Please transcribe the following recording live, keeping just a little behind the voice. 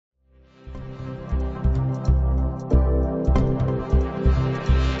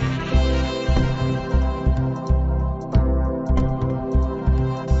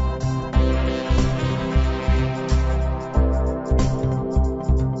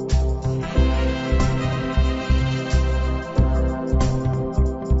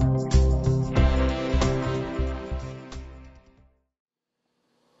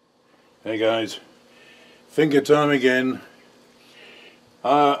Hey guys, finger time again.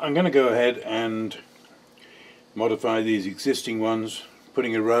 I'm going to go ahead and modify these existing ones,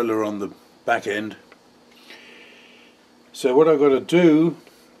 putting a roller on the back end. So what I've got to do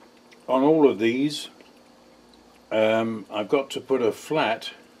on all of these, I've got to put a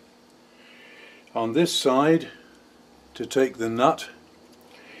flat on this side to take the nut,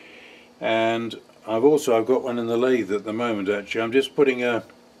 and I've got one in the lathe at the moment. Actually, I'm just putting a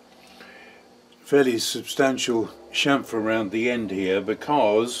fairly substantial chamfer around the end here,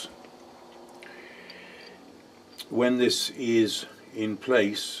 because when this is in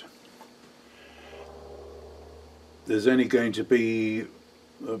place there's only going to be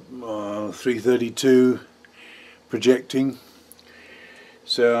 332 projecting,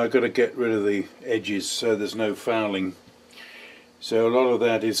 so I've got to get rid of the edges so there's no fouling. So a lot of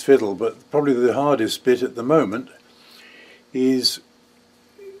that is fiddle, but probably the hardest bit at the moment is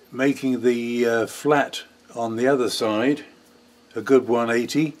making the flat on the other side a good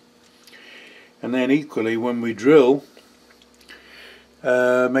 180, and then equally when we drill,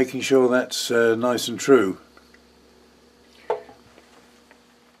 making sure that's nice and true.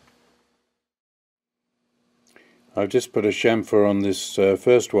 I've just put a chamfer on this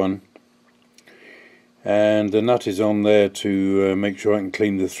first one, and the nut is on there to make sure I can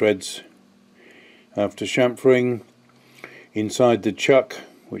clean the threads after chamfering. Inside the chuck,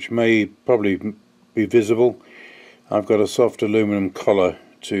 which may probably be visible, I've got a soft aluminum collar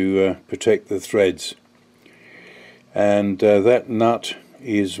to protect the threads, and that nut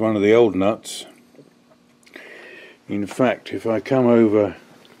is one of the old nuts. In fact, if I come over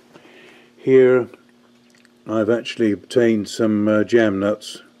here, I've actually obtained some jam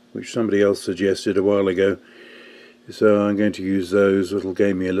nuts which somebody else suggested a while ago, so I'm going to use those. It'll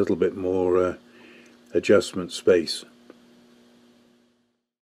give me a little bit more adjustment space.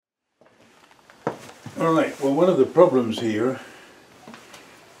 Alright, well, one of the problems here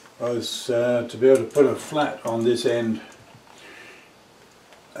was to be able to put a flat on this end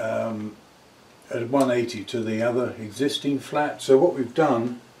at 180 to the other existing flat. So what we've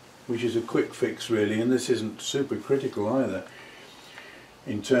done, which is a quick fix really, and this isn't super critical either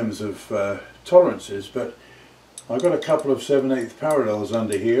in terms of tolerances, but I've got a couple of 7/8 parallels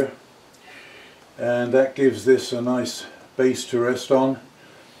under here, and that gives this a nice base to rest on.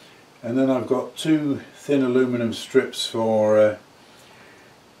 And then I've got two thin aluminum strips for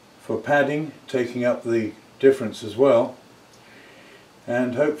padding, taking up the difference as well.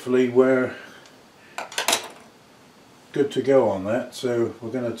 And hopefully we're good to go on that. So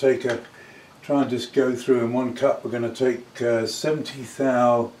we're going to try and just go through in one cut. We're going to take 70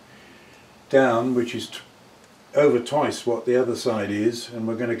 thou down, which is over twice what the other side is, and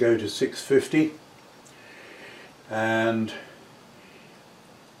we're going to go to 650. And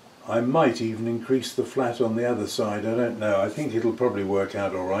I might even increase the flat on the other side, I don't know. I think it'll probably work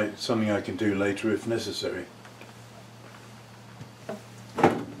out alright. It's something I can do later if necessary.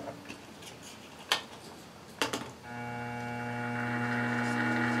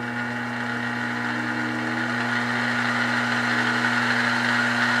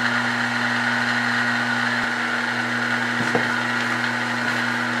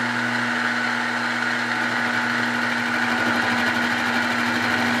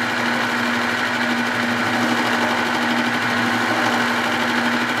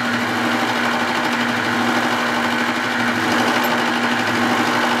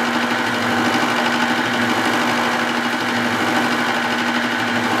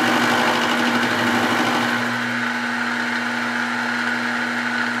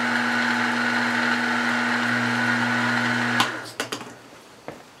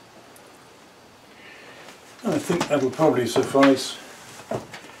 I think that'll probably suffice.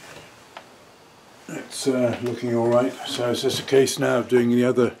 It's looking all right. So it's just a case now of doing the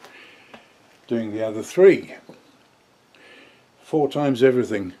other three. 4 times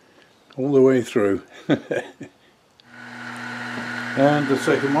everything, all the way through. And the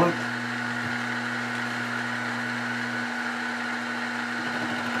second one.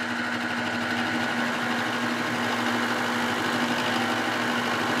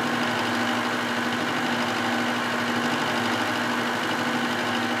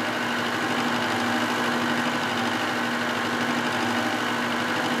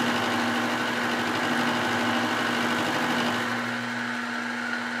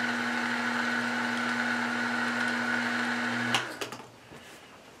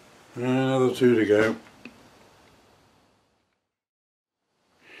 And another 2 to go.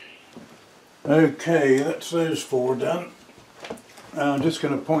 Okay, that's those 4 done. I'm just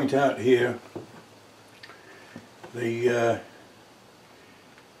going to point out here the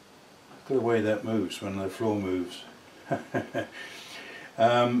Look at the way that moves when the floor moves.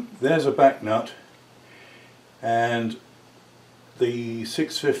 There's a back nut, and the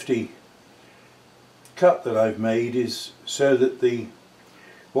 650 cut that I've made is so that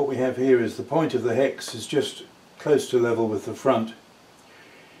what we have here is the point of the hex is just close to level with the front,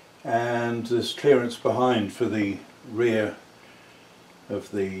 and there's clearance behind for the rear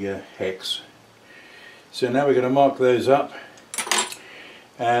of the hex. So now we're going to mark those up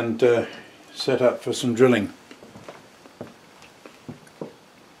and set up for some drilling.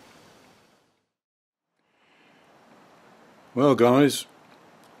 Well guys,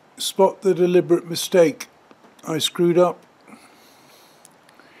 spot the deliberate mistake. I screwed up.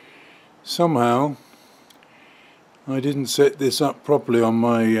 Somehow I didn't set this up properly on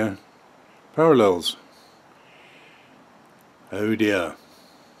my parallels. Oh dear.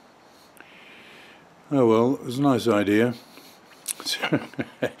 Oh well, it was a nice idea.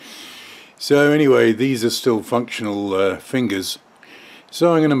 So anyway, these are still functional fingers,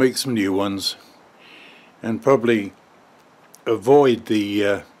 so I'm going to make some new ones and probably avoid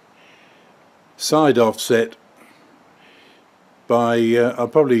the side offset by I'll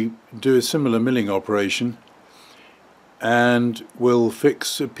probably do a similar milling operation, and we'll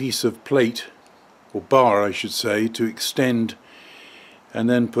fix a piece of plate, or bar I should say, to extend, and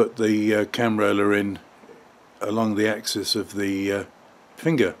then put the cam roller in along the axis of the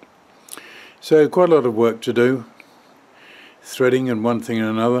finger. So quite a lot of work to do, threading and one thing and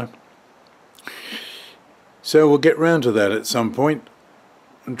another. So we'll get round to that at some point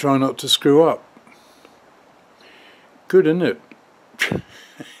and try not to screw up. Good, isn't it?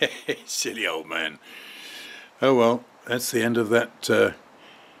 Silly old man. Oh well, that's the end of that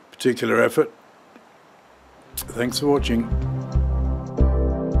particular effort. Thanks for watching.